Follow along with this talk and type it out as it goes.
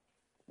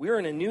We're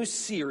in a new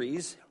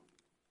series,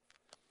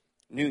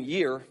 new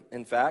year,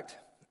 in fact,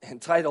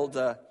 entitled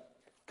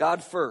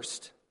God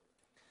First.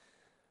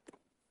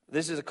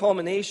 This is a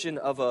culmination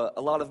of a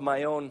lot of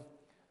my own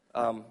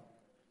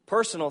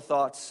personal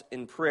thoughts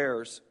and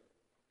prayers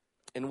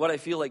and what I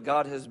feel like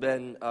God has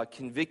been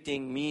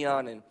convicting me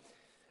on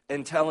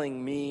and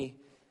telling me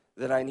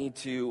that I need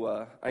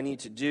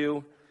to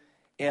do.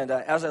 And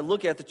as I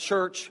look at the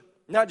church,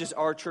 not just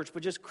our church,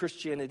 but just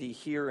Christianity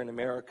here in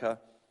America,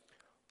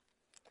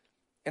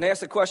 and I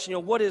ask the question,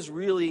 what is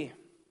really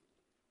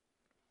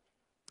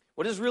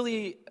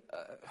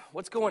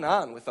what's going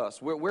on with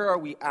us? Where are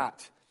we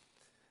at?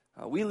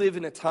 We live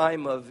in a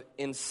time of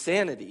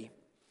insanity.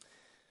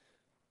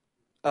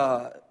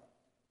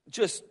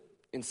 Just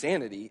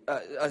insanity.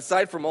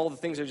 Aside from all the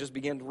things that just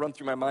began to run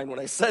through my mind when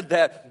I said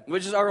that,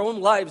 which is our own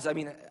lives. I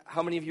mean,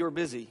 how many of you are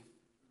busy?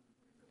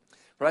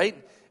 Right?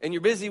 And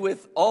you're busy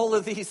with all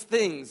of these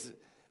things.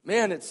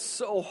 Man, it's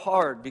so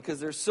hard because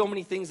there's so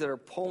many things that are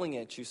pulling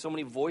at you, so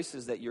many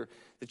voices that you're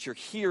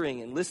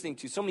hearing and listening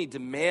to, so many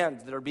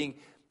demands that are being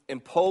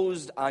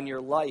imposed on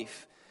your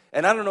life.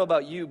 And I don't know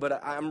about you,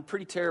 but I'm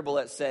pretty terrible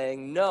at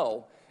saying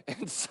no.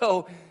 And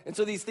so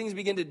these things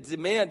begin to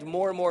demand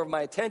more and more of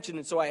my attention.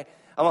 And so I'm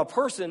a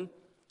person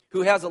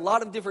who has a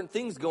lot of different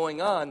things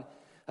going on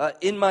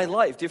in my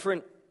life,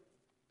 different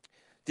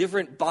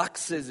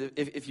boxes,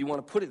 if you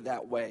want to put it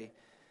that way.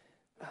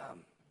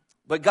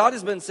 But God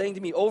has been saying to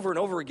me over and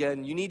over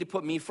again, you need to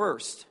put me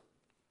first.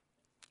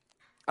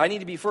 I need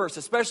to be first,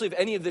 especially if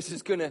any of this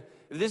is going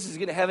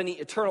to have any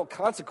eternal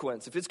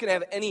consequence, if it's going to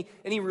have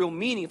any real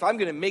meaning, if I'm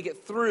going to make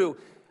it through,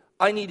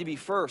 I need to be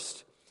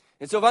first.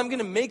 And so if I'm going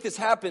to make this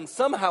happen,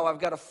 somehow I've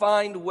got to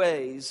find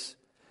ways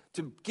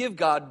to give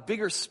God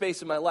bigger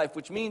space in my life,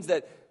 which means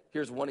that,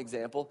 here's one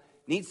example,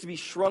 needs to be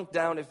shrunk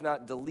down, if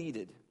not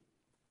deleted.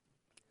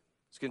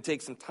 It's going to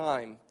take some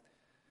time,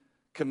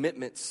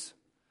 commitments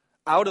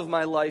out of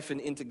my life and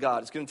into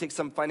God. It's going to take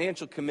some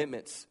financial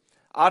commitments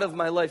out of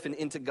my life and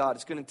into God.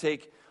 It's going to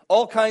take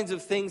all kinds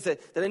of things that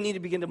I need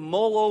to begin to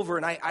mull over,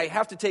 and I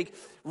have to take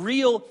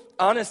real,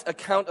 honest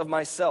account of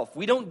myself.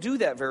 We don't do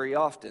that very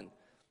often.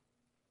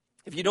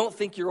 If you don't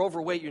think you're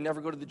overweight, you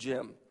never go to the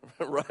gym,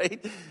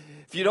 right?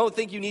 If you don't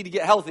think you need to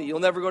get healthy, you'll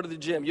never go to the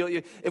gym.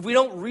 If we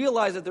don't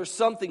realize that there's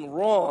something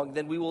wrong,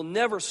 then we will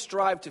never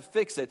strive to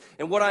fix it.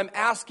 And what I'm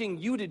asking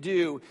you to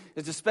do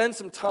is to spend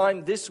some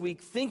time this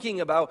week thinking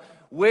about,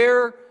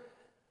 where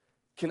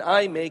can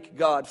I make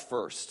God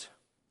first?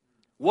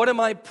 What am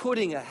I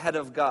putting ahead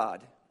of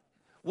God?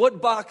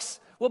 What box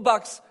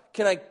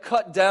can I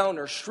cut down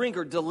or shrink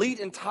or delete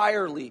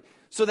entirely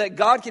so that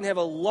God can have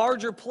a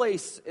larger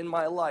place in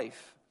my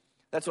life?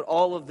 That's what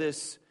all of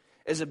this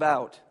is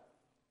about.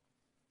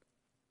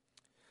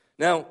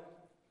 Now,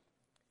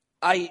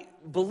 I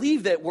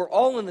believe that we're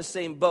all in the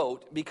same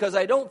boat because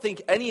I don't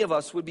think any of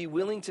us would be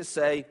willing to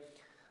say,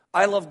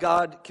 I love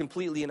God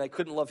completely and I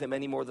couldn't love Him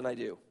any more than I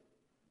do.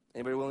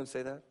 Anybody willing to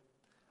say that?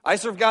 I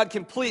serve God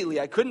completely.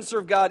 I couldn't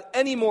serve God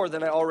any more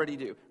than I already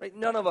do. Right?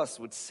 None of us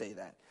would say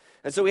that.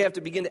 And so we have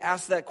to begin to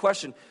ask that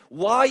question.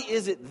 Why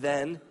is it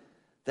then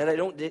that I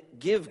don't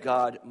give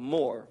God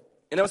more?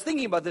 And I was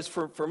thinking about this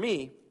for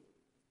me,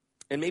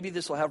 and maybe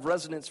this will have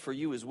resonance for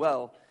you as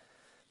well.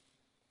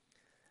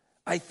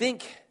 I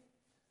think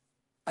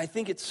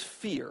it's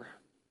fear.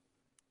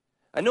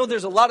 I know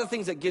there's a lot of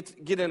things that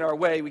get in our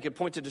way. We could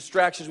point to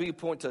distractions. We could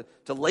point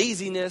to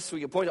laziness. We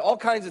could point to all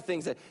kinds of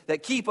things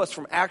that keep us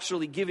from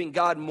actually giving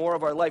God more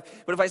of our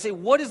life. But if I say,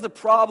 what is the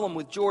problem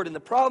with Jordan? The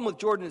problem with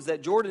Jordan is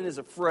that Jordan is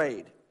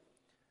afraid.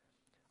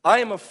 I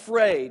am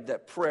afraid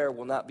that prayer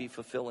will not be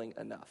fulfilling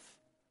enough.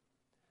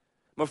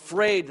 I'm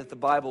afraid that the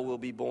Bible will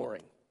be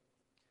boring.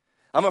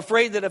 I'm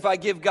afraid that if I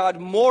give God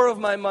more of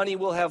my money,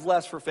 we'll have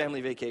less for family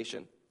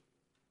vacation.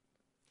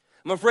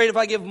 I'm afraid if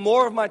I give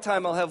more of my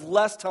time, I'll have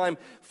less time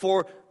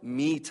for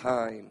me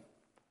time.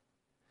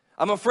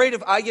 I'm afraid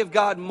if I give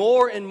God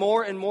more and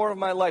more and more of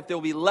my life, there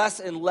will be less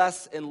and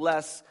less and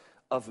less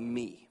of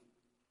me.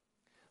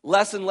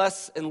 Less and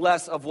less and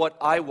less of what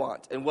I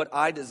want and what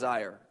I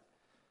desire.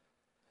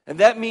 And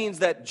that means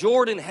that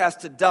Jordan has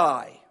to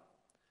die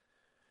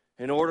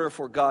in order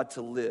for God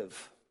to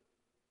live.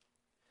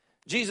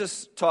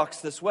 Jesus talks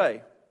this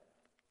way.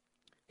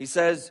 He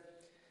says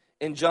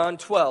in John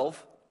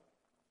 12,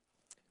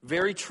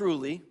 very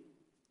truly,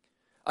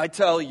 I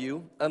tell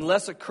you,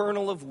 unless a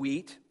kernel of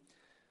wheat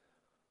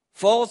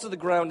falls to the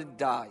ground and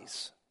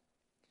dies,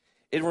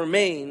 it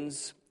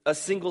remains a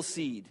single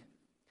seed.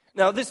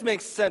 Now, this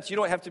makes sense. You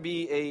don't have to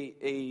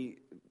be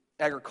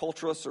a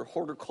agriculturalist or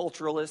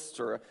horticulturalist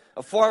or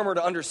a farmer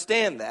to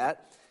understand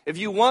that. If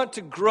you want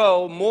to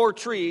grow more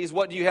trees,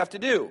 what do you have to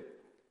do?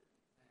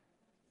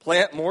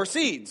 Plant more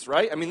seeds,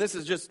 right? I mean, this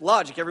is just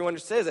logic. Everyone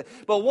just says it.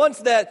 But once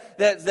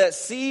that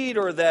seed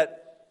or that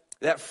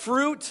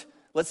fruit,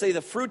 let's say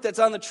the fruit that's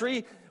on the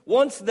tree,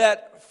 once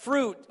that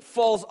fruit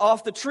falls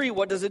off the tree,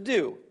 what does it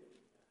do?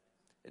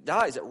 It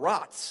dies, it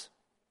rots,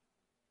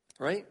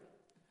 right?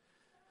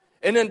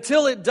 And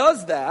until it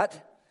does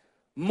that,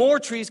 more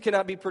trees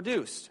cannot be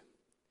produced.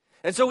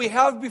 And so we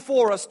have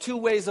before us two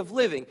ways of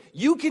living.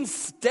 You can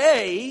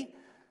stay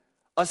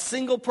a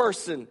single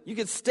person. You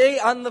can stay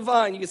on the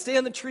vine. You can stay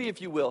on the tree,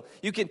 if you will.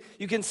 You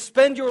can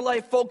spend your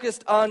life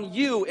focused on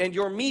you and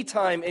your me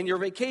time and your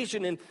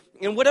vacation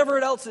and whatever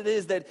else it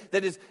is that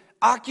is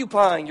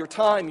occupying your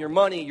time, your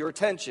money, your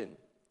attention.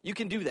 You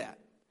can do that.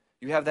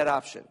 You have that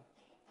option.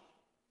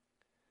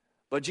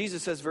 But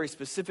Jesus says very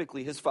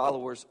specifically his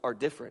followers are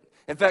different.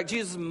 In fact,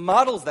 Jesus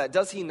models that,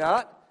 does he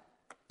not?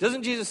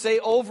 Doesn't Jesus say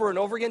over and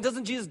over again?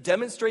 Doesn't Jesus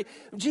demonstrate?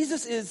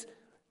 Jesus is,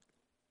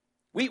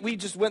 we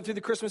just went through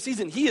the Christmas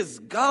season. He is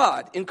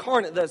God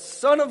incarnate, the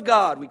Son of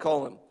God, we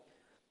call him.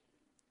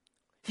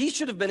 He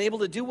should have been able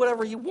to do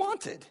whatever he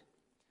wanted.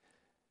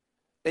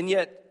 And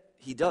yet,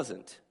 he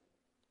doesn't.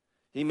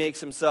 He makes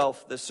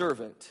himself the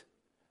servant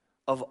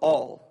of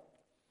all.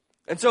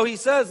 And so he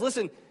says,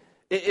 listen,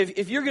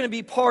 if you're going to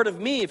be part of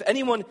me, if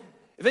anyone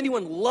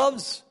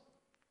loves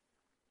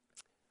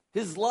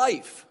his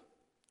life,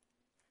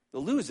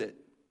 they'll lose it.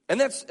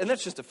 And that's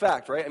just a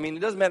fact, right? I mean, it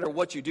doesn't matter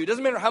what you do. It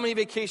doesn't matter how many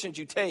vacations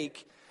you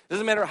take. It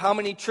doesn't matter how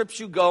many trips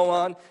you go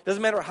on. It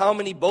doesn't matter how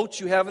many boats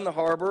you have in the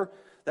harbor.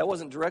 That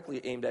wasn't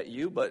directly aimed at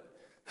you, but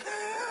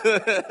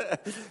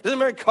it doesn't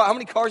matter how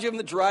many cars you have in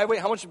the driveway,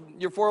 how much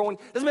your 401.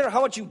 It doesn't matter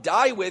how much you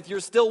die with, you're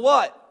still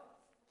what?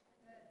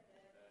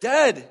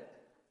 Dead.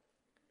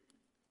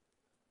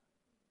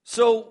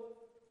 So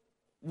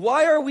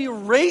why are we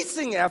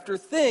racing after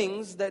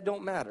things that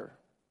don't matter?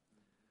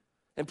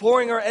 And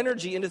pouring our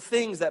energy into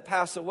things that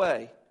pass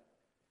away.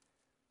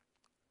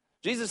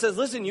 Jesus says,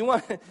 listen, you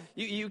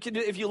can,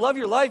 if you love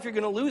your life, you're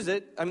going to lose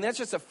it. I mean, that's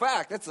just a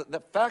fact. That's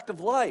the fact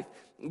of life.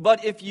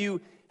 But if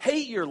you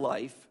hate your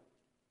life,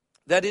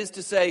 that is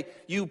to say,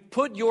 you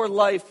put your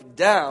life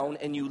down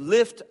and you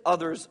lift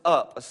others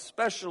up,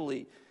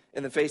 especially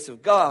in the face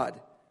of God,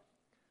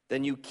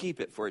 then you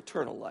keep it for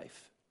eternal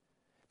life.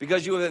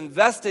 Because you have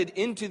invested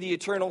into the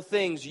eternal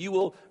things, you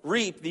will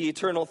reap the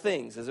eternal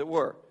things, as it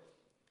were.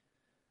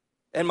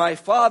 And my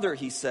Father,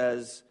 he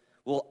says,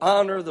 will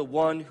honor the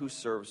one who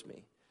serves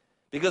me.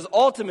 Because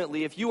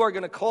ultimately, if you are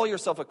going to call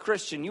yourself a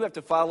Christian, you have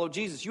to follow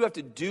Jesus. You have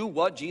to do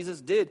what Jesus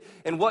did.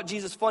 And what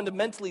Jesus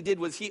fundamentally did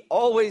was he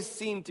always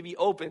seemed to be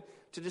open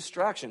to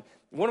distraction.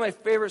 One of my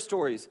favorite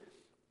stories,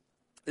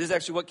 this is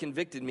actually what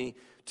convicted me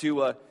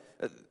to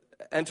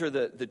enter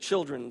the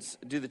children's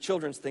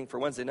thing for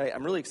Wednesday night.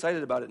 I'm really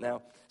excited about it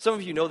now. Some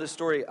of you know this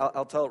story.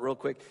 I'll tell it real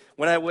quick.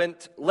 When I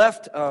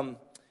left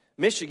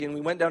Michigan,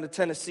 we went down to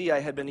Tennessee. I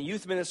had been a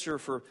youth minister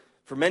for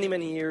many,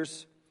 many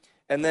years.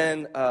 And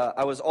then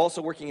I was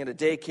also working at a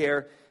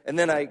daycare. And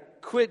then I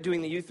quit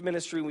doing the youth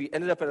ministry. We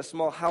ended up at a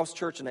small house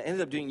church, and I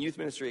ended up doing youth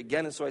ministry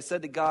again. And so I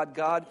said to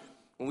God,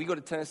 when we go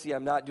to Tennessee,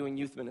 I'm not doing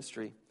youth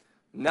ministry.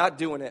 I'm not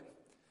doing it.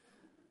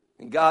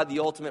 And God, the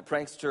ultimate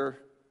prankster,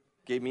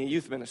 gave me a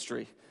youth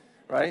ministry,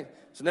 right?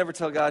 So never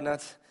tell God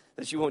not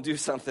that you won't do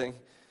something,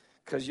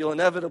 because you'll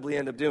inevitably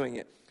end up doing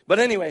it. But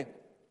anyway,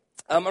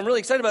 I'm really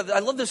excited about it. I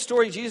love this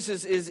story.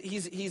 Jesus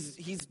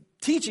he's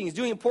teaching, he's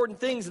doing important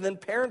things, and then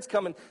parents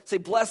come and say,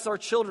 bless our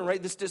children,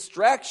 right? This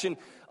distraction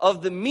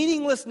of the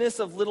meaninglessness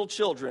of little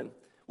children.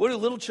 What do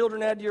little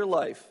children add to your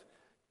life?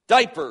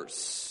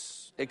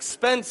 Diapers,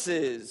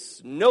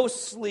 expenses, no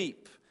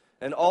sleep.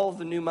 And all of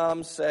the new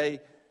moms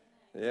say,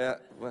 yeah,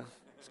 well,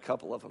 there's a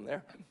couple of them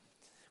there.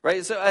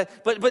 Right? So,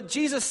 but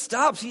Jesus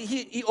stops.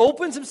 He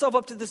opens himself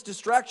up to this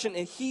distraction,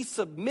 and he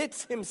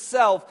submits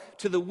himself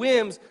to the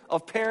whims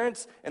of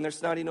parents and their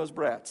snotty-nosed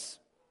brats.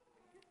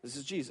 This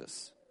is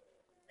Jesus.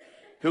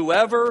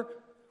 Whoever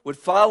would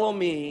follow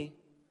me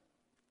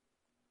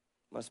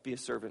must be a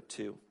servant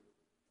too.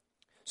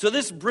 So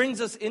this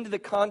brings us into the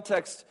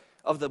context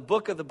of the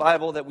book of the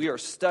Bible that we are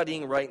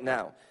studying right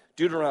now,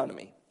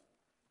 Deuteronomy.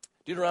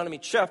 Deuteronomy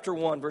chapter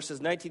 1,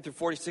 verses 19 through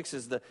 46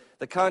 is the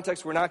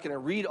context. We're not going to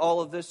read all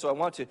of this, so I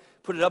want to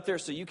put it up there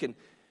so you can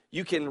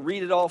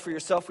read it all for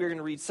yourself. We're going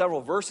to read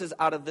several verses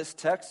out of this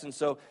text, and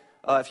so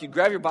if you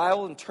grab your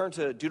Bible and turn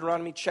to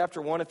Deuteronomy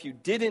chapter 1, if you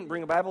didn't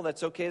bring a Bible,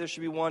 that's okay. There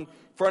should be one in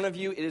front of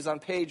you. It is on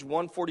page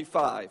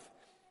 145.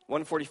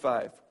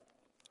 145.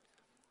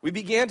 We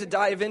began to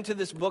dive into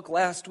this book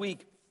last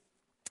week,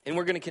 and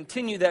we're going to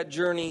continue that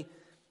journey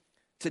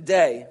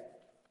today.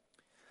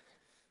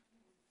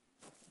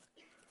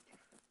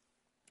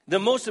 The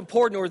most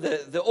important, or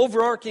the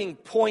overarching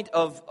point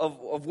of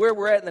where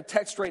we're at in the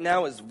text right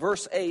now is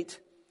verse 8.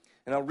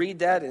 And I'll read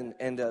that,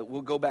 and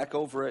we'll go back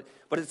over it.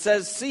 But it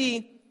says,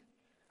 see,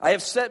 I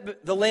have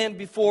set the land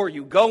before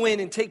you. Go in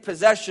and take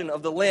possession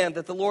of the land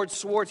that the Lord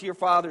swore to your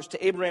fathers,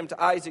 to Abraham,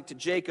 to Isaac, to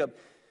Jacob,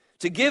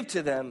 to give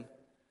to them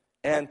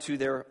and to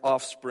their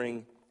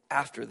offspring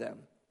after them.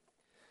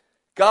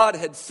 God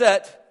had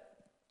set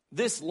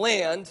this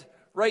land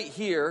right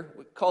here.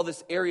 We call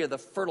this area the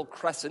Fertile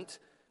Crescent,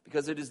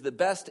 because it is the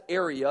best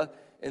area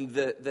in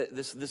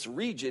this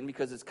region,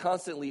 because it's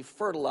constantly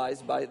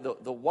fertilized by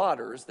the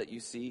waters that you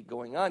see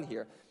going on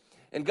here.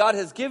 And God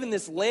has given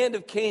this land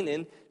of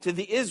Canaan to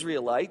the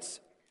Israelites,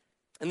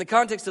 In the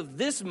context of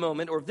this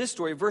moment, or of this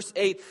story, verse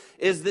 8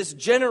 is this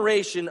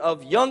generation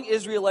of young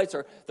Israelites.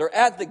 They're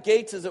at the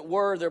gates, as it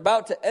were. They're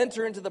about to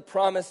enter into the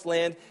promised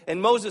land.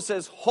 And Moses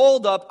says,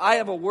 hold up, I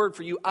have a word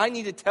for you. I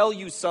need to tell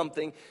you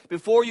something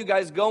before you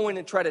guys go in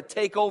and try to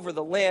take over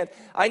the land.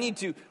 I need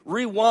to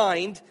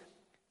rewind.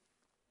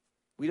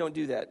 We don't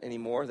do that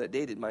anymore. That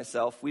dated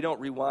myself. We don't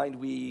rewind.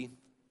 We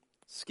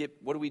skip.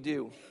 What do we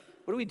do?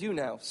 What do we do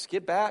now?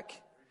 Skip back?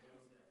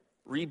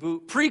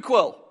 Reboot?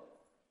 Prequel.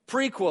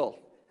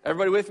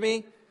 Everybody with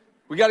me?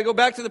 We got to go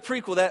back to the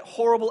prequel, that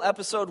horrible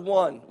episode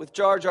 1 with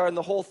Jar Jar and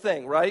the whole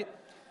thing, right?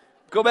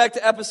 Go back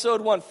to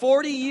episode 1.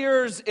 40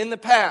 years in the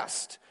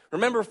past.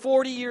 Remember,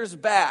 40 years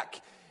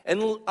back.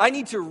 And I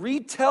need to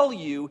retell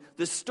you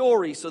the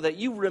story so that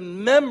you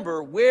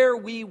remember where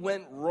we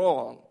went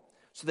wrong,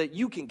 so that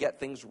you can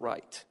get things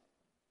right.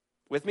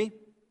 With me?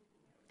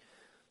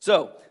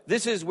 So,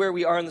 this is where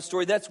we are in the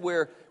story. That's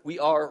where we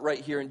are right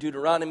here in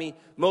Deuteronomy.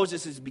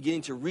 Moses is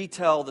beginning to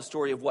retell the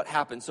story of what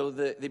happened. So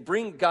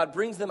God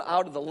brings them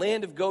out of the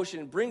land of Goshen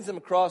and brings them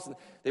across. And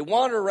they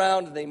wander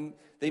around and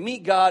they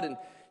meet God. And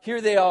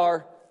here they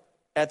are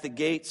at the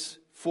gates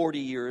 40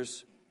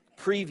 years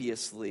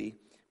previously,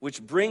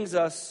 which brings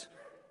us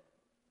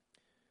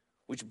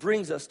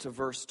to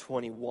verse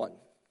 21.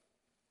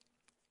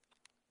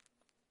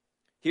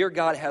 Here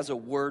God has a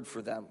word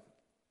for them.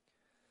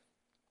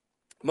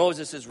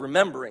 Moses is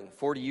remembering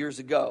 40 years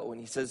ago,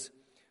 and he says,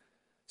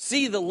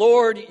 see, the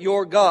Lord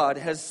your God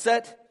has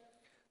set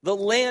the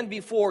land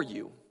before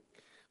you.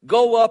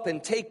 Go up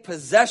and take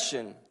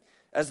possession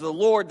as the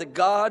Lord, the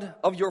God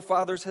of your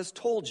fathers, has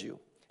told you.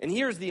 And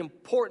here's the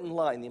important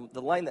line,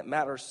 the line that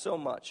matters so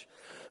much.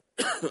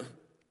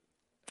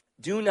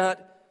 Do not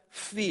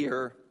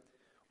fear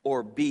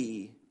or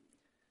be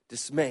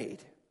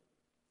dismayed.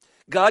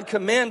 God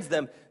commands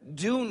them,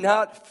 do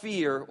not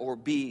fear or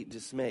be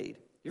dismayed.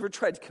 You ever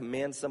tried to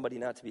command somebody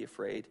not to be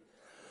afraid?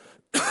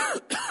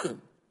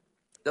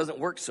 Doesn't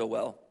work so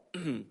well.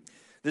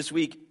 This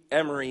week,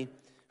 Emery,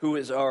 who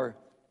is our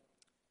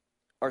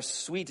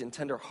sweet and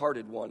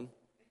tender-hearted one,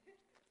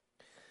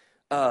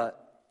 was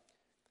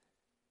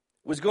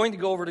going to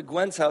go over to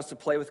Gwen's house to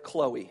play with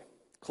Chloe.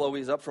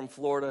 Chloe's up from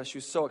Florida. She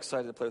was so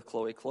excited to play with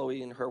Chloe.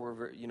 Chloe and her were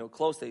very,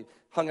 close. They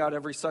hung out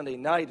every Sunday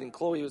night, and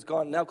Chloe was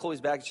gone. Now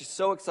Chloe's back. She's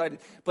so excited.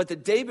 But the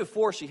day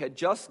before, she had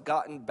just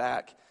gotten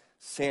back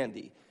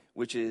Sandy,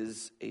 which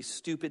is a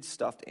stupid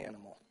stuffed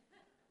animal.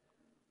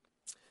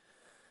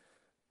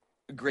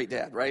 Great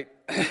dad, right?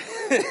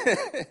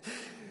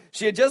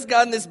 She had just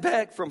gotten this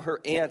back from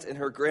her aunt and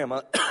her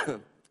grandma,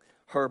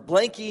 her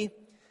blankie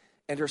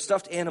and her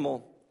stuffed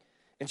animal,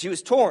 and she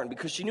was torn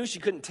because she knew she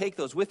couldn't take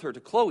those with her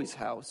to Chloe's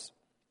house,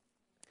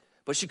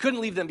 but she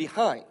couldn't leave them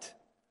behind.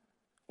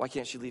 Why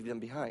can't she leave them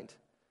behind?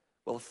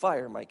 Well, a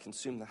fire might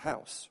consume the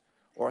house,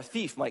 or a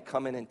thief might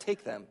come in and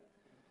take them.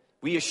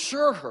 We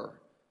assure her,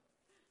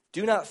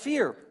 do not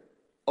fear,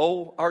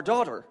 oh, our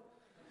daughter.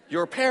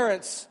 Your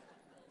parents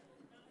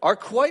are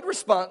quite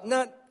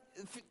responsible.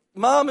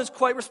 Mom is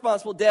quite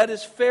responsible. Dad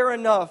is fair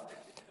enough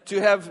to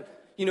have,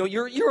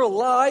 you're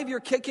alive, you're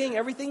kicking,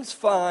 everything's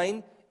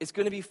fine. It's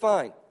going to be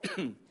fine.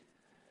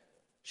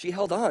 She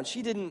held on.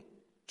 She didn't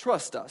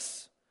trust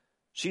us.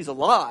 She's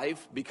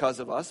alive because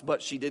of us,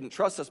 but she didn't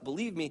trust us.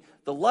 Believe me,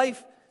 the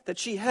life that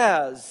she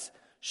has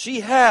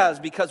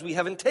because we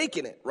haven't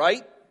taken it,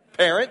 right,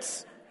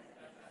 parents?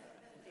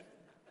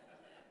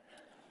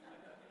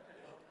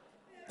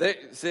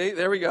 See,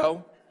 there we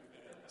go.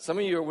 Some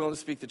of you are willing to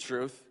speak the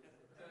truth.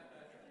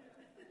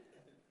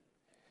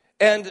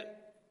 And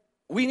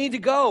we need to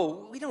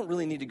go. We don't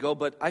really need to go,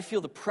 but I feel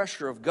the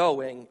pressure of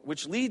going,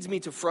 which leads me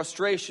to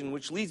frustration,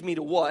 which leads me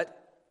to what?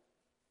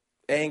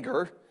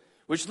 Anger,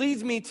 which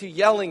leads me to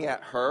yelling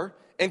at her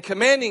and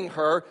commanding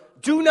her,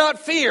 do not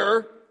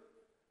fear,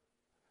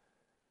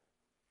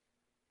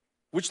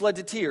 which led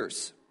to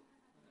tears.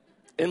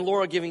 And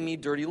Laura giving me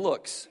dirty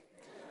looks.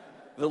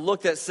 The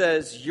look that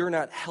says, you're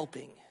not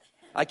helping.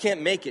 I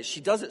can't make it. She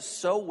does it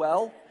so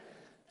well.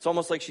 It's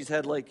almost like she's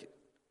had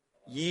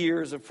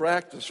years of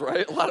practice,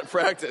 right? A lot of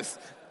practice.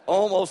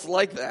 Almost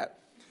like that.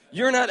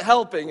 You're not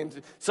helping.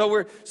 And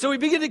so we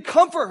begin to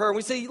comfort her. And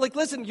we say,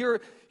 listen,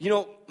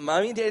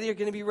 mommy and daddy are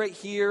going to be right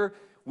here.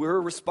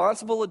 We're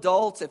responsible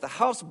adults. If the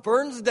house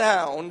burns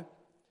down,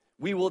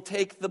 we will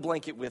take the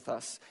blanket with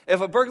us.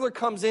 If a burglar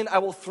comes in, I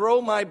will throw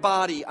my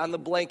body on the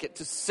blanket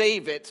to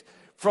save it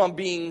from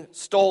being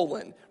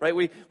stolen, right?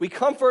 We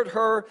comfort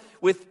her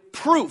with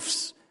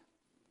proofs.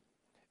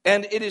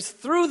 And it is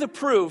through the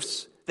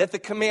proofs that the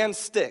command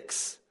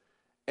sticks.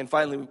 And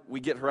finally,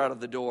 we get her out of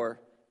the door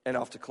and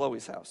off to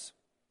Chloe's house.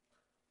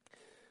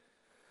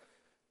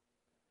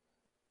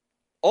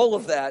 All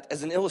of that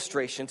as an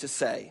illustration to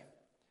say,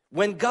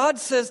 when God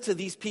says to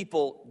these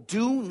people,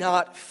 do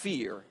not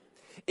fear,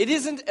 it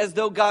isn't as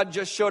though God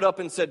just showed up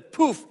and said,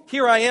 poof,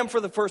 here I am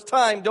for the first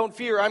time, don't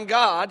fear, I'm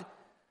God.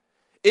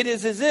 It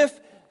is as if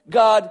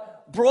God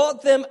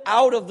brought them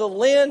out of the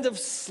land of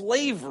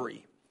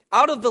slavery,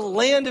 out of the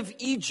land of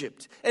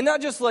Egypt, and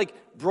not just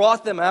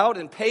brought them out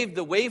and paved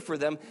the way for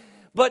them,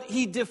 But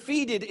he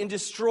defeated and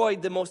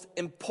destroyed the most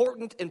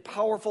important and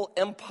powerful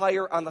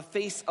empire on the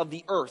face of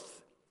the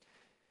earth.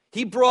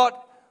 He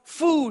brought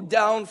food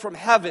down from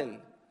heaven.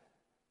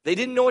 They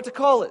didn't know what to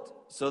call it,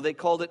 so they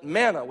called it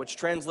manna, which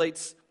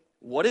translates,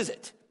 what is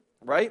it,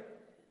 right?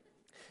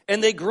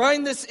 And they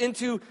grind this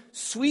into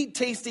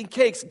sweet-tasting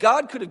cakes.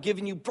 God could have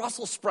given you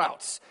Brussels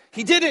sprouts.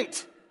 He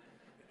didn't.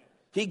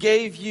 He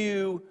gave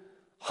you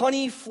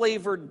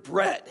honey-flavored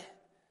bread.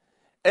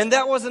 And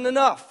that wasn't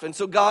enough. And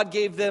so God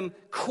gave them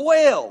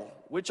quail,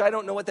 which I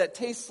don't know what that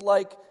tastes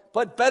like,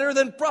 but better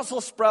than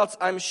Brussels sprouts,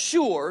 I'm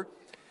sure.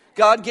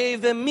 God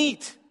gave them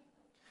meat.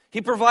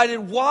 He provided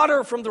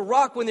water from the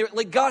rock when they were,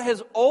 like, God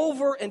has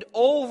over and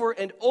over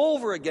and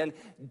over again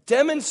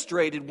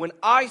demonstrated when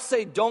I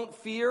say don't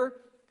fear,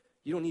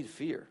 you don't need to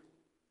fear.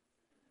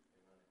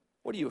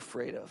 What are you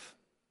afraid of?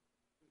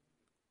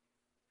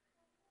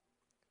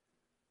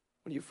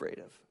 What are you afraid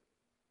of?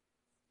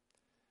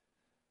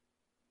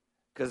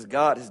 Because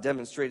God has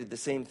demonstrated the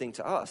same thing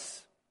to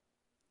us.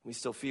 We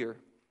still fear.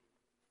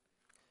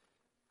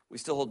 We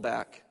still hold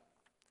back.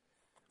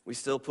 We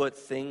still put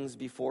things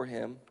before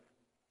Him.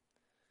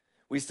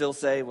 We still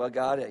say, well,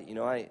 God,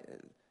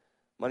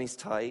 money's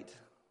tight,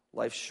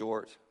 life's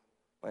short,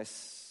 my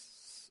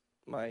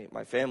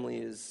family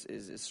is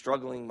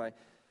struggling,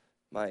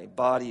 my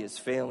body is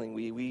failing.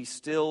 We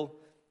still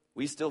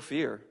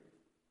fear.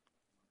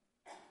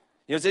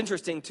 It's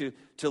interesting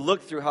to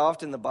look through how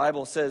often the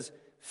Bible says,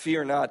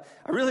 fear not.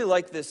 I really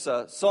like this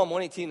Psalm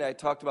 118 I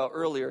talked about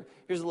earlier.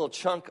 Here's a little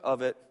chunk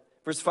of it,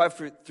 verse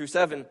 5 through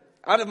 7.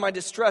 Out of my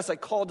distress I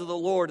called to the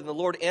Lord, and the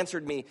Lord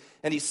answered me,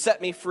 and He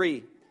set me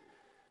free.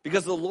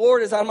 Because the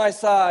Lord is on my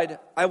side,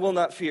 I will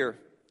not fear.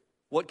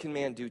 What can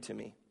man do to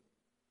me?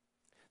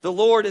 The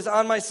Lord is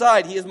on my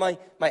side. He is my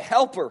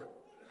helper.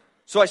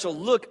 So I shall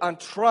look on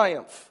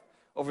triumph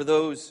over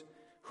those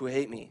who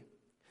hate me.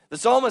 The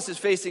psalmist is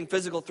facing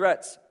physical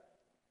threats,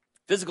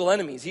 physical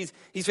enemies. He's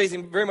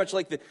facing very much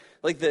like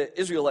the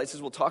Israelites,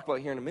 as we'll talk about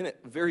here in a minute.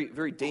 Very,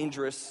 very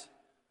dangerous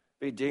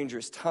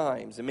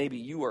times. And maybe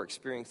you are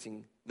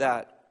experiencing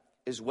that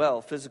as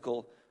well.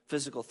 Physical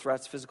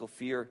threats, physical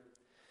fear.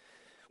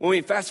 When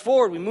we fast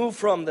forward, we move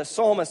from the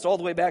psalmist all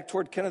the way back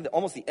toward kind of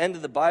almost the end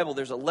of the Bible.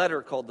 There's a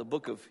letter called the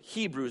book of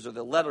Hebrews, or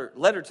the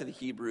letter to the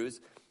Hebrews.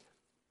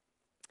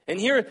 And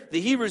here, the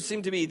Hebrews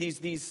seem to be,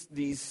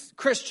 these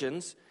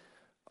Christians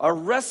are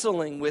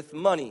wrestling with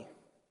money.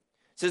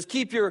 It says,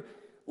 keep your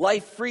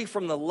life free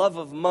from the love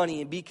of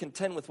money and be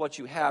content with what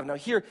you have. Now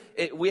here,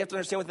 we have to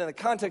understand within the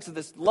context of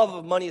this love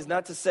of money is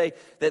not to say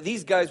that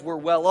these guys were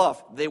well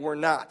off. They were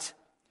not.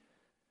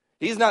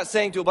 He's not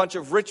saying to a bunch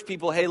of rich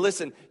people, hey,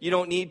 listen, you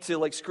don't need to,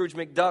 like Scrooge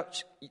McDuck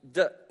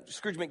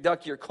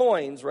your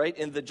coins, right,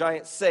 in the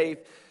giant safe.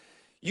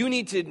 You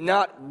need to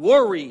not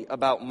worry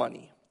about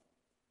money.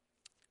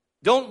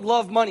 Don't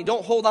love money.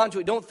 Don't hold on to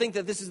it. Don't think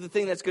that this is the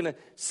thing that's going to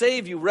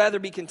save you. Rather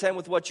be content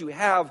with what you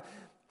have.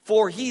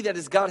 For He, that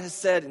is God, has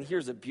said, and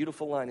here's a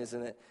beautiful line,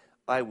 isn't it?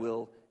 I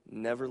will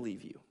never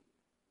leave you.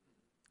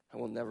 I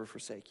will never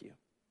forsake you.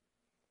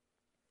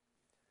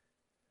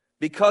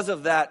 Because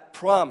of that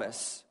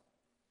promise,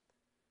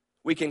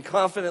 we can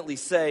confidently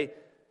say,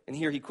 and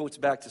here he quotes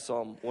back to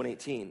Psalm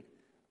 118,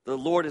 the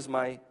Lord is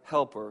my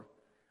helper,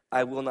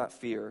 I will not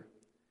fear.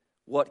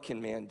 What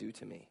can man do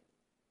to me?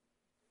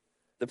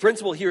 The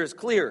principle here is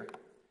clear,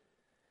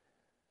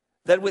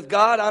 that with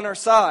God on our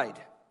side,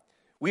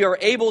 we are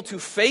able to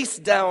face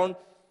down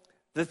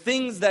the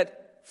things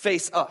that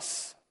face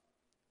us.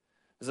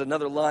 There's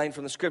another line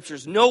from the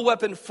Scriptures, no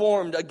weapon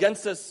formed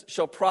against us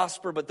shall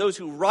prosper, but those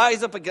who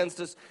rise up against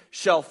us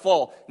shall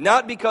fall.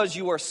 Not because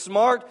you are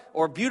smart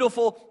or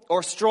beautiful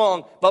or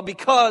strong, but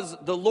because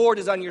the Lord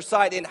is on your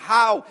side. And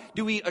how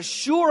do we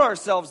assure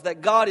ourselves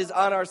that God is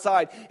on our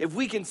side? If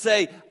we can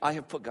say, I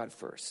have put God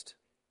first.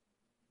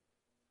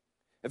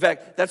 In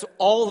fact, that's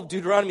all of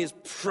Deuteronomy is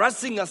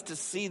pressing us to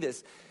see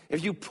this.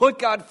 If you put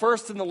God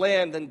first in the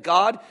land, then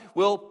God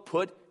will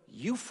put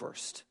you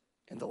first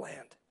in the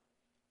land.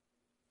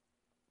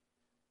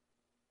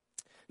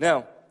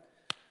 Now,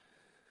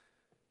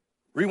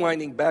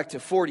 rewinding back to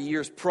 40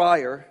 years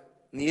prior,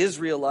 the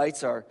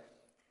Israelites are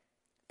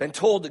been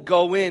told to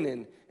go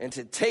in and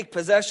to take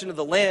possession of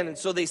the land, and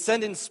so they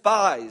send in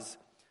spies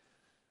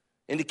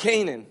into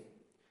Canaan.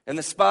 And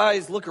the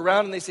spies look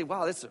around and they say,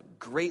 wow, that's a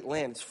great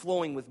land. It's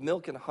flowing with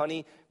milk and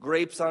honey.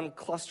 Grapes on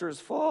clusters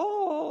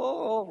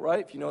fall,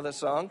 right? If you know that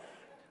song.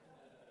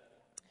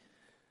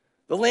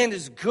 The land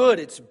is good.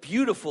 It's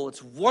beautiful.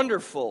 It's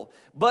wonderful.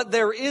 But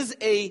there is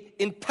an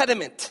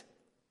impediment.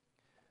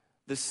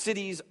 The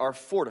cities are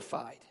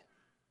fortified.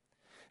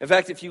 In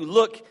fact, if you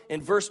look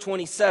in verse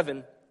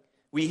 27,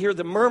 we hear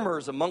the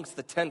murmurs amongst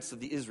the tents of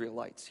the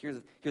Israelites.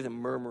 Hear them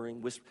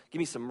murmuring. Whisper. Give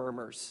me some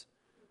murmurs.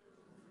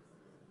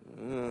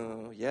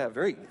 Oh, yeah,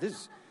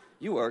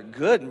 you are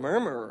good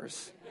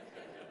murmurers.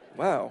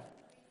 Wow.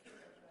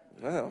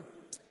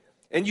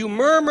 And you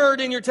murmured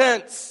in your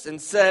tents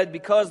and said,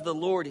 because the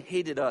Lord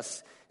hated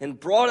us and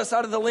brought us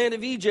out of the land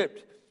of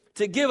Egypt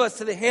to give us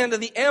to the hand of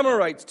the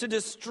Amorites to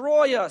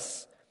destroy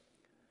us.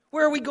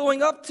 Where are we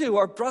going up to?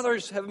 Our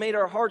brothers have made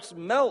our hearts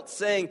melt,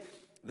 saying,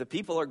 the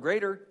people are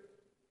greater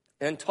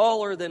and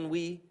taller than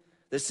we.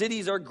 The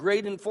cities are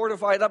great and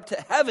fortified up to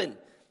heaven.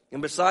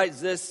 And besides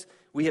this,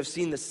 we have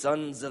seen the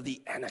sons of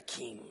the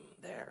Anakim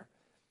there.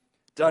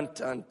 Dun,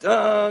 dun,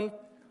 dun.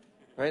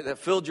 Right? That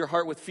filled your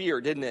heart with fear,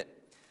 didn't it?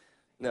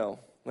 No.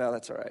 Well,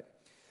 that's all right.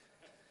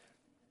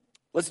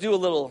 What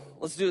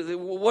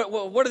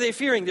are they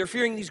fearing? They're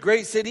fearing these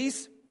great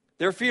cities.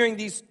 They're fearing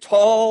these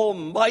tall,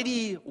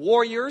 mighty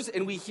warriors.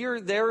 And we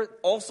hear there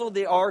also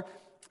they are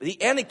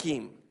the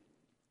Anakim.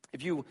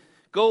 If you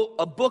go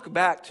a book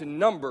back to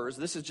Numbers,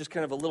 this is just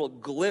kind of a little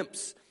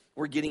glimpse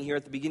we're getting here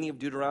at the beginning of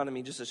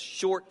Deuteronomy, just a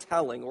short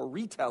telling or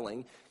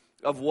retelling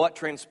of what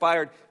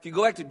transpired. If you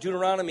go back to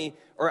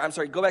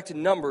go back to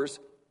Numbers,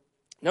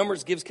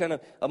 Numbers gives kind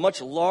of a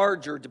much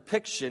larger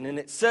depiction, and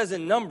it says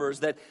in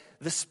Numbers that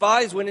the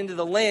spies went into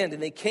the land,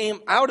 and they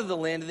came out of the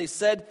land, and they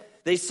said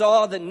they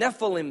saw the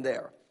Nephilim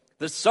there,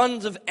 the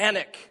sons of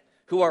Anak,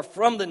 who are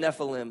from the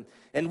Nephilim,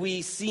 and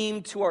we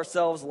seemed to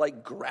ourselves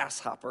like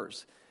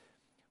grasshoppers.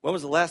 When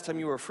was the last time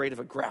you were afraid of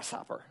a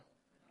grasshopper?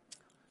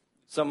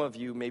 Some of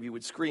you maybe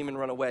would scream and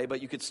run away,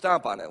 but you could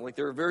stomp on it. Like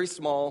they were very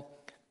small,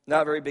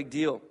 not a very big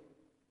deal.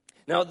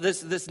 Now,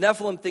 this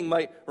Nephilim thing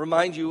might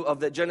remind you of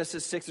that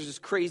Genesis 6. There's this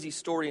crazy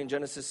story in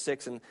Genesis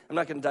 6, and I'm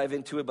not going to dive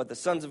into it, but the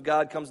sons of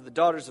God comes to the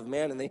daughters of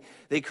man, and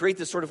they create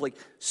this sort of like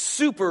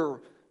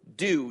super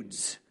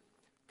dudes,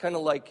 kind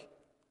of like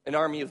an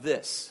army of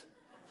this.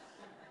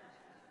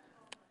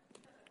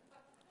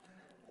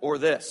 Or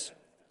this.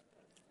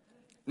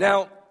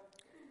 Now,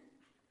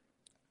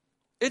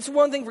 it's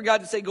one thing for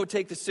God to say, go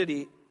take the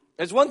city.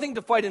 It's one thing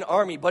to fight an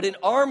army, but an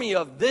army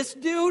of this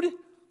dude?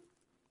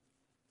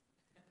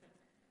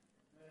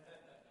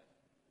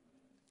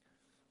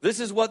 This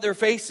is what they're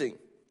facing.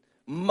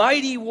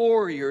 Mighty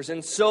warriors,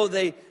 and so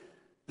they're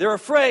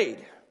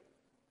afraid.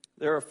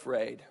 They're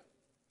afraid.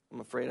 I'm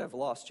afraid I've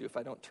lost you if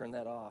I don't turn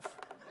that off.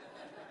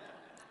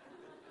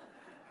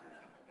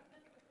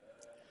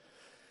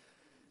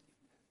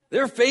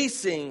 They're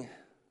facing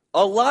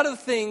a lot of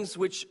things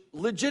which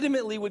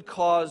legitimately would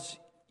cause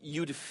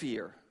you to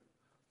fear.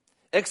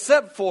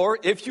 Except for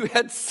if you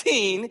had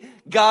seen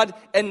God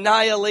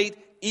annihilate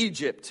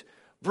Egypt.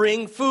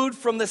 Bring food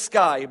from the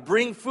sky,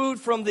 bring food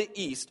from the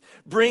east,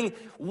 bring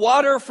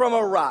water from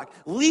a rock,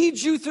 lead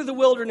you through the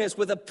wilderness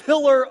with a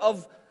pillar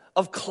of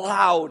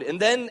cloud, and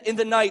then in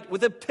the night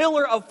with a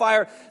pillar of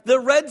fire, the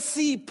Red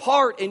Sea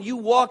part, and you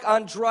walk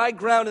on dry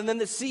ground, and then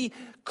the sea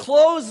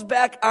closed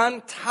back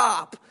on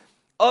top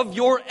of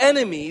your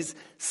enemies,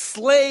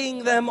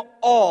 slaying them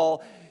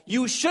all.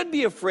 You should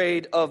be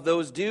afraid of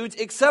those dudes,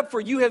 except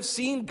for you have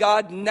seen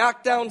God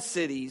knock down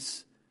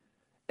cities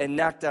and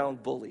knock down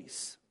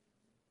bullies.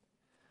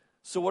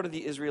 So what are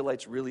the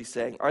Israelites really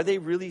saying? Are they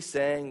really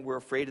saying we're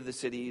afraid of the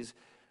cities,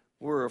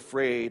 we're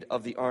afraid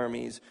of the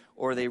armies,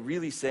 or are they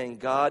really saying,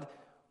 God,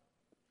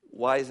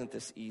 why isn't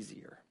this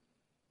easier?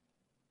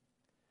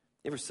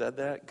 You ever said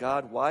that?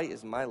 God, why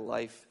is my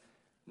life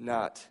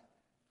not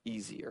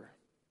easier?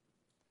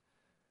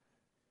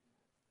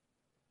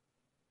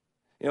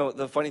 You know,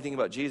 the funny thing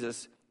about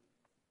Jesus,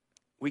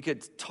 we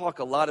could talk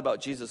a lot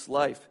about Jesus'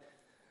 life,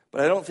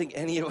 but I don't think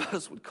any of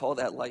us would call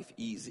that life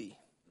easy.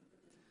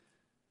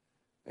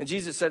 And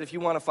Jesus said, if you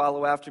want to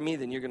follow after me,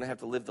 then you're going to have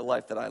to live the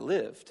life that I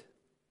lived.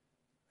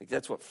 Like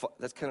that's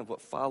kind of what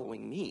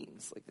following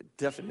means. Like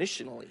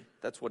definitionally,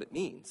 that's what it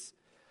means.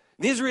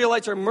 The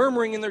Israelites are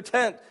murmuring in their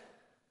tent.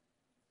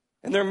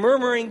 And they're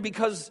murmuring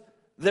because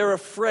they're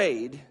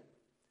afraid.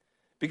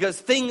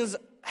 Because things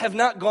have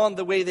not gone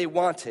the way they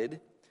wanted.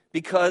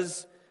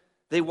 Because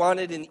they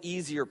wanted an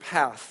easier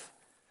path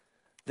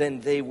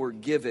than they were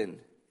given.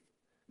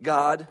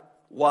 God,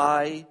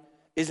 why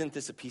isn't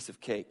this a piece of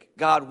cake?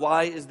 God,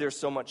 why is there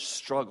so much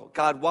struggle?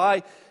 God,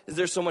 why is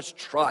there so much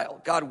trial?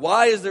 God,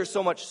 why is there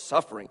so much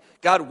suffering?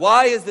 God,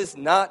 why is this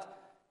not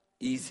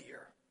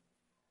easier?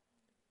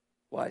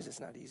 Why is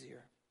this not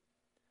easier?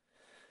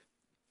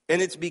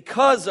 And it's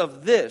because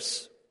of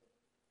this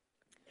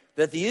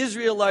that the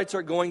Israelites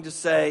are going to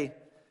say,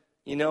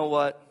 you know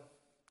what?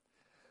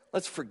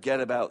 Let's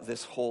forget about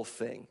this whole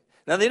thing.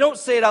 Now, they don't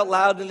say it out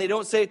loud, and they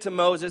don't say it to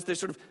Moses. They're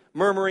sort of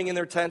murmuring in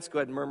their tents. Go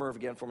ahead and murmur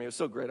again for me. It was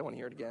so great. I want to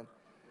hear it again.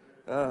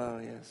 Oh,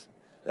 yes.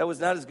 That was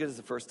not as good as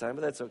the first time,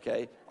 but that's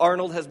okay.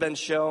 Arnold has been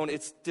shown.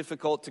 It's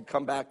difficult to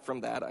come back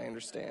from that, I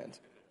understand.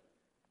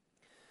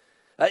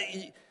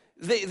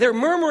 They're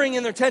murmuring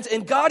in their tents,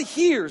 and God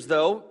hears,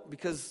 though,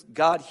 because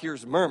God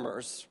hears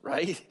murmurs,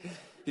 right?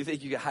 You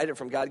think you can hide it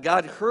from God.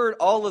 God heard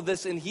all of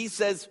this, and he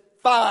says,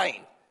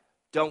 fine,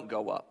 don't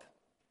go up.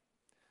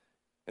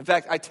 In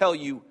fact, I tell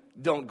you,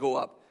 don't go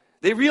up.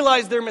 They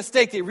realize their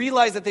mistake. They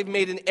realize that they've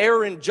made an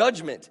error in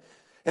judgment.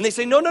 And they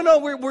say, no,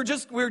 we're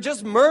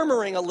just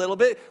murmuring a little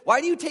bit. Why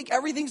do you take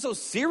everything so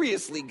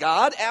seriously,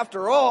 God?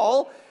 After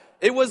all,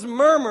 it was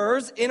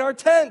murmurs in our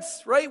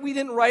tents, right? We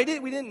didn't write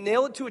it. We didn't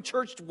nail it to a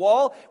church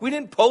wall. We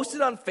didn't post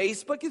it on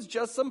Facebook. It's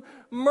just some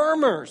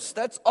murmurs.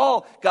 That's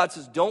all. God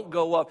says, don't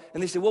go up.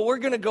 And they say, well, we're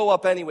going to go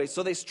up anyway.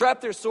 So they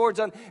strap their swords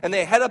on and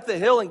they head up the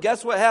hill, and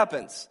guess what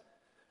happens?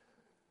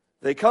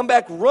 They come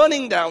back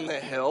running down the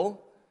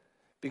hill,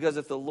 because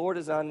if the Lord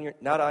is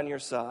not on your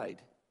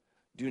side,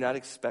 do not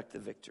expect the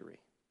victory.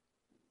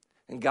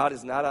 And God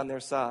is not on their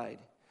side,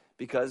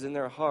 because in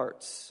their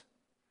hearts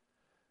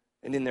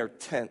and in their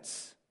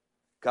tents,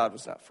 God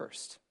was not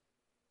first.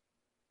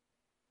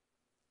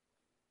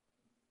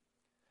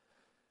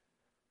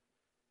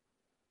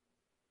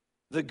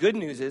 The good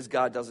news is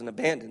God doesn't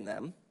abandon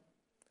them,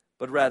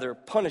 but rather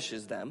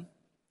punishes them,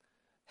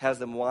 has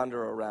them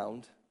wander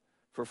around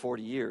for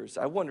 40 years.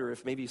 I wonder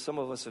if maybe some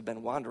of us have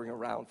been wandering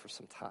around for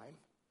some time.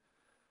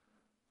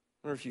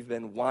 I wonder if you've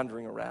been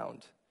wandering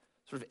around,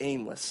 sort of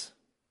aimless,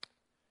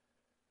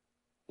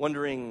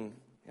 wondering,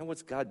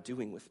 what's God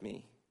doing with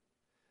me?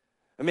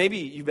 Or maybe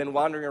you've been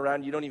wandering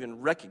around, you don't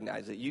even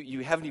recognize it.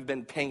 You haven't even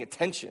been paying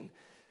attention.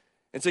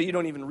 And so you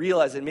don't even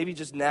realize it. Maybe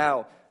just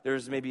now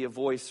there's maybe a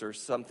voice or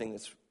something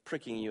that's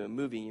pricking you and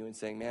moving you and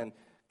saying, man,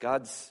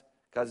 God's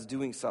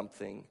doing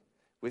something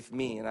with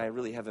me, and I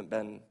really haven't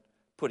been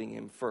putting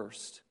him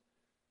first.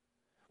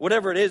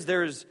 Whatever it is,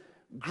 there's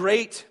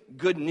great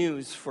good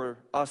news for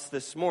us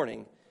this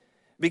morning,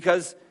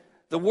 because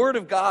the Word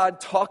of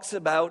God talks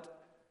about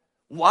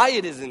why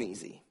it isn't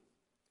easy,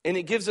 and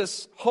it gives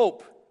us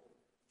hope.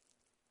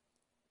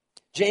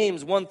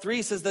 James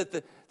 1:3 says that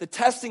the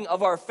testing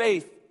of our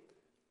faith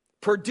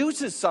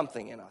produces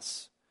something in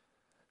us.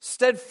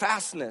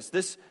 Steadfastness.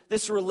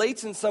 This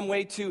relates in some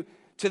way to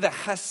the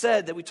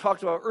hesed that we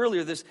talked about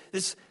earlier, this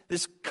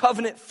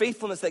covenant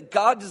faithfulness that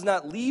God does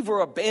not leave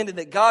or abandon,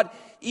 that God,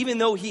 even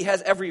though he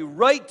has every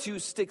right to,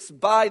 sticks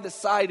by the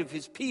side of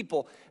his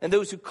people and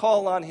those who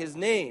call on his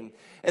name.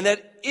 And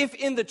that if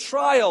in the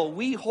trial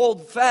we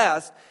hold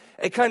fast,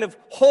 a kind of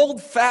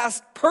hold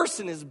fast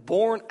person is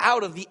born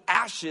out of the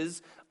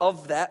ashes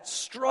of that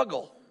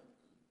struggle.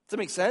 Does that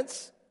make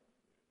sense?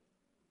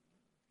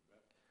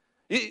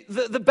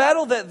 The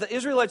battle that the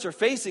Israelites are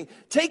facing,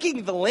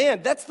 taking the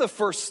land, that's the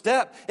first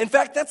step. In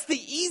fact, that's the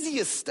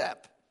easiest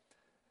step.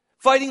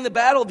 Fighting the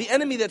battle, the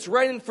enemy that's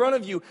right in front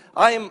of you.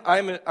 I'm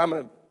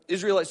an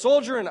Israelite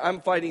soldier, and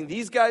I'm fighting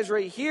these guys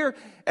right here,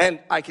 and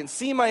I can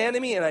see my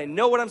enemy, and I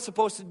know what I'm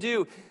supposed to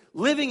do.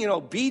 Living in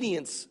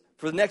obedience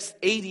for the next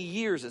 80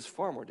 years is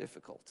far more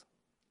difficult.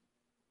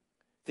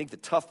 I think the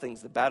tough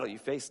things, the battle you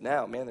face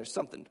now, man, there's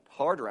something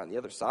harder on the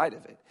other side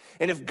of it.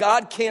 And if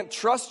God can't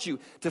trust you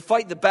to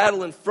fight the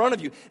battle in front of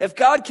you, if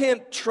God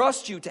can't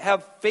trust you to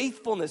have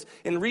faithfulness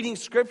in reading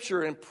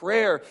Scripture and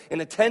prayer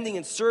and attending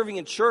and serving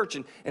in church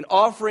and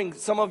offering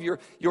some of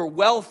your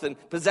wealth and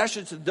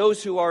possessions to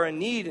those who are in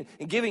need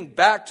and giving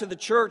back to the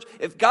church,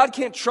 if God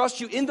can't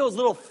trust you in those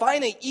little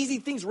finite, easy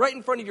things right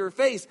in front of your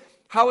face,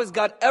 how is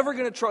God ever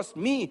going to trust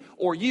me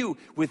or you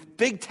with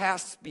big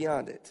tasks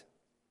beyond it?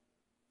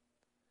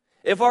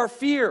 If our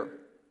fear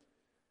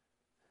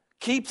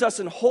keeps us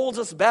and holds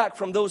us back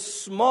from those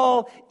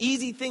small,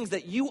 easy things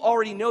that you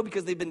already know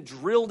because they've been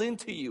drilled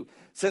into you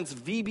since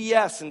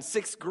VBS in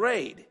 6th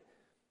grade,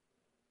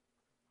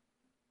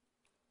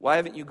 why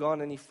haven't you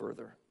gone any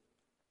further?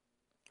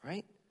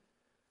 Right?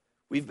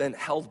 We've been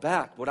held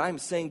back. What I'm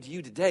saying to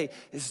you today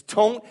is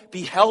don't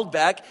be held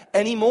back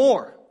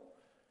anymore.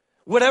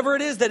 Whatever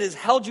it is that has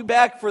held you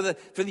back for the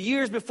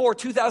years before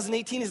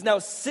 2018 is now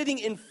sitting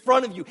in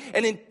front of you.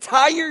 An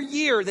entire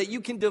year that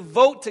you can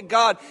devote to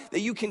God, that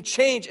you can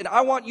change. And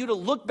I want you to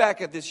look back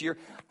at this year.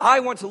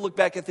 I want to look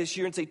back at this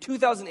year and say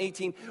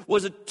 2018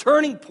 was a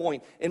turning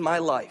point in my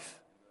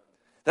life.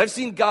 That I've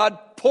seen God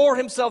pour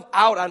himself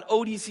out on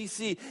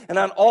ODCC and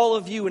on all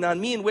of you and on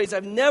me in ways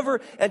I've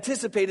never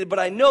anticipated. But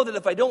I know that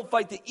if I don't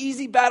fight the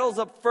easy battles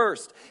up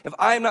first, if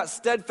I am not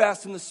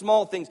steadfast in the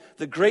small things,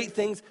 the great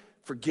things,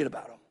 forget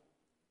about them.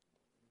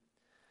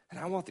 And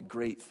I want the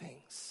great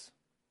things.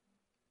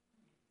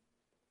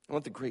 I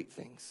want the great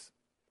things.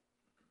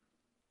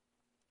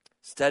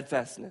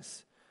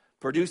 Steadfastness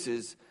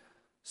produces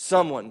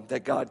someone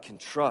that God can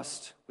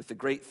trust with the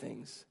great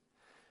things.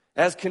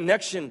 It has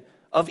connection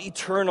of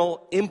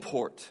eternal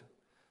import.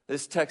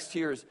 This text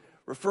here is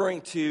referring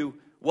to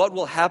what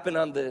will happen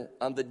on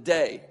the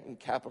day, and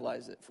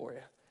capitalize it for you.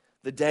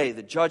 The day,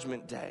 the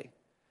judgment day.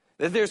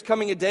 That there's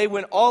coming a day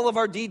when all of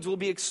our deeds will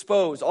be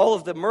exposed. All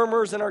of the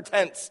murmurs in our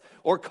tents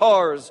or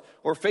cars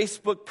or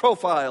Facebook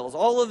profiles,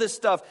 all of this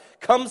stuff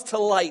comes to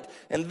light.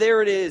 And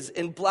there it is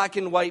in black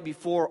and white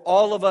before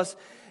all of us.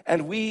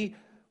 And we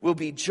will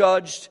be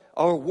judged.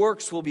 Our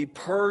works will be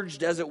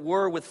purged, as it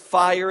were, with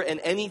fire.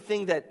 And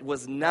anything that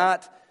was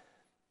not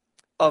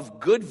of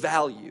good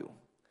value,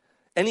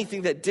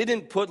 anything that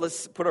didn't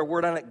let's put our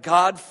word on it,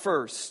 God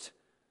first,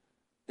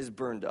 is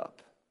burned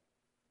up.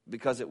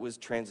 Because it was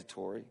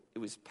transitory, it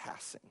was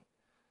passing.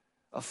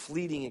 A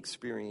fleeting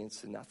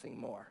experience and nothing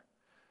more.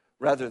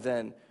 Rather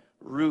than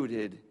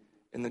rooted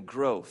in the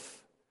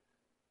growth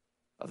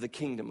of the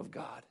kingdom of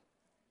God.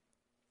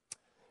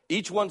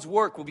 Each one's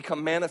work will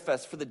become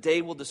manifest, for the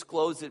day will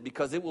disclose it,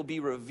 because it will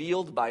be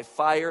revealed by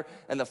fire,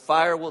 and the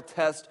fire will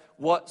test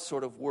what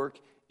sort of work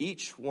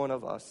each one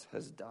of us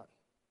has done.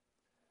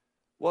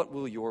 What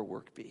will your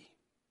work be?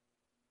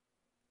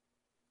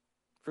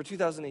 For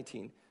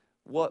 2018,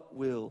 what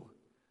will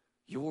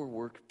your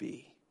work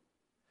be?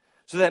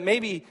 So that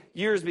maybe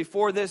years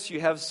before this,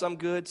 you have some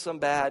good, some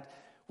bad.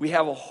 We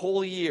have a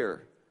whole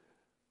year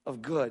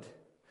of good.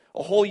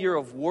 A whole year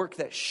of work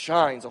that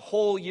shines. A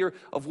whole year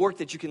of work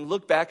that you can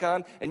look back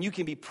on and you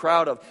can be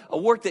proud of. A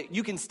work that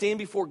you can stand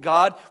before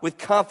God with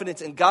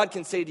confidence and God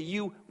can say to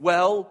you,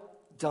 well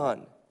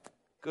done,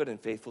 good and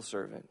faithful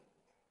servant.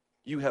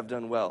 You have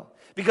done well.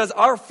 Because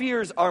our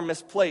fears are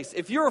misplaced.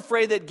 If you're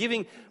afraid that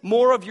giving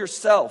more of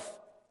yourself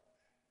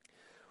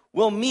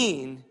will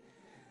mean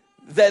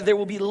that there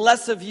will be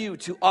less of you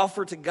to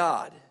offer to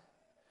God,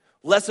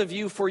 less of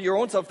you for your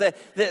own self,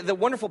 the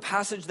wonderful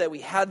passage that we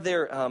had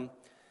there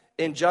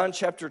in John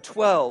chapter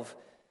 12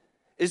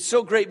 is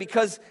so great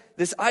because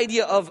this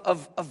idea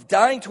of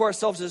dying to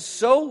ourselves is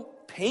so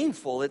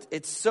painful.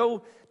 It's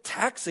so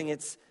taxing.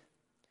 It's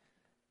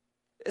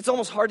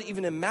almost hard to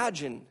even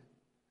imagine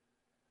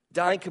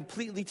dying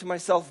completely to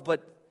myself,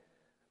 but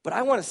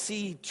I want to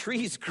see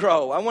trees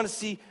grow. I want to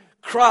see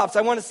crops.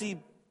 I want to see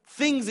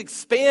things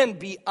expand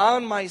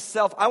beyond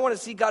myself. I want to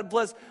see God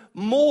bless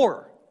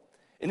more.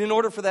 And in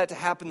order for that to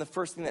happen, the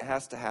first thing that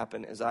has to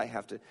happen is I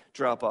have to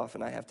drop off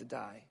and I have to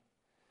die.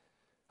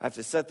 I have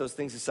to set those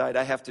things aside.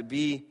 I have to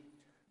be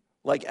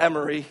like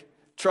Emery,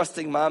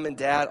 trusting mom and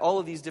dad, all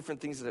of these different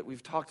things that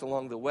we've talked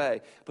along the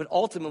way. But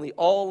ultimately,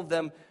 all of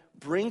them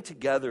bring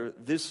together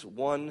this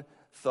one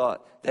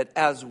thought, that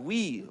as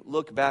we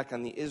look back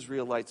on the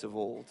Israelites of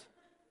old,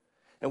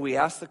 and we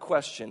ask the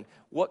question,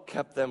 what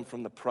kept them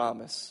from the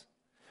promise?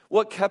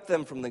 What kept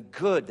them from the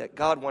good that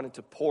God wanted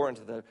to pour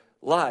into their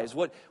lives?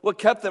 What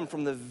kept them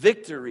from the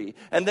victory?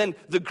 And then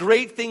the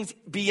great things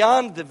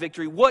beyond the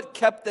victory, what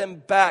kept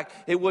them back?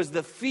 It was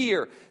the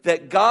fear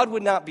that God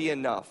would not be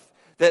enough,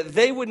 that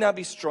they would not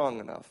be strong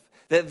enough,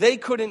 that they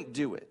couldn't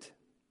do it.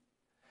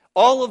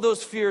 All of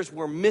those fears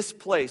were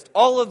misplaced.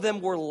 All of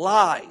them were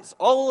lies.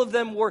 All of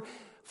them were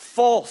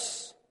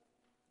false.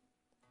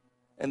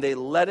 And they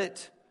let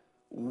it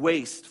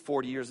waste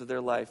 40 years of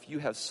their life. You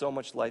have so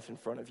much life in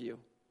front of you.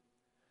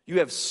 You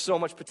have so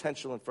much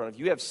potential in front of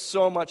you. You have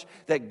so much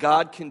that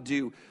God can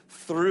do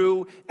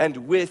through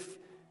and with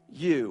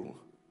you.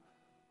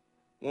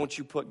 Won't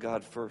you put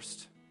God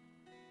first?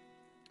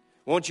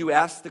 Won't you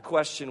ask the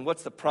question,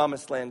 what's the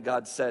promised land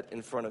God set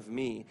in front of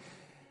me?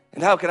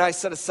 And how can I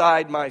set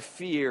aside my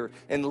fear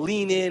and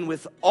lean in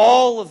with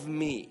all of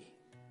me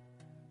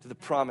to the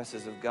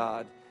promises of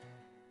God?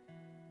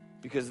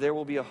 Because there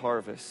will be a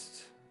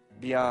harvest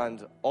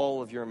beyond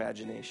all of your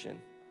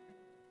imagination.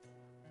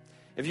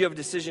 If you have a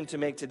decision to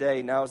make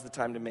today, now is the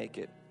time to make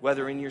it.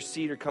 Whether in your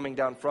seat or coming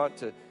down front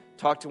to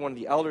talk to one of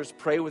the elders,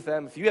 pray with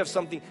them. If you have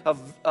something,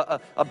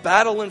 a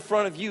battle in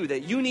front of you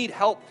that you need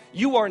help,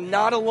 you are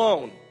not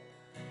alone.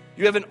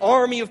 You have an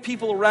army of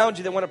people around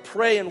you that want to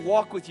pray and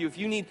walk with you. If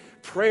you need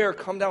prayer,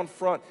 come down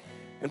front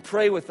and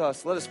pray with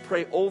us. Let us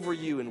pray over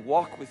you and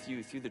walk with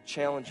you through the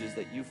challenges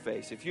that you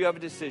face. If you have a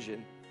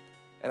decision,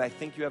 and I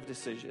think you have a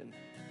decision,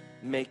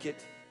 make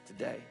it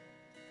today.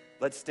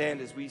 Let's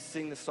stand as we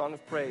sing the song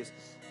of praise,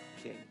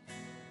 King.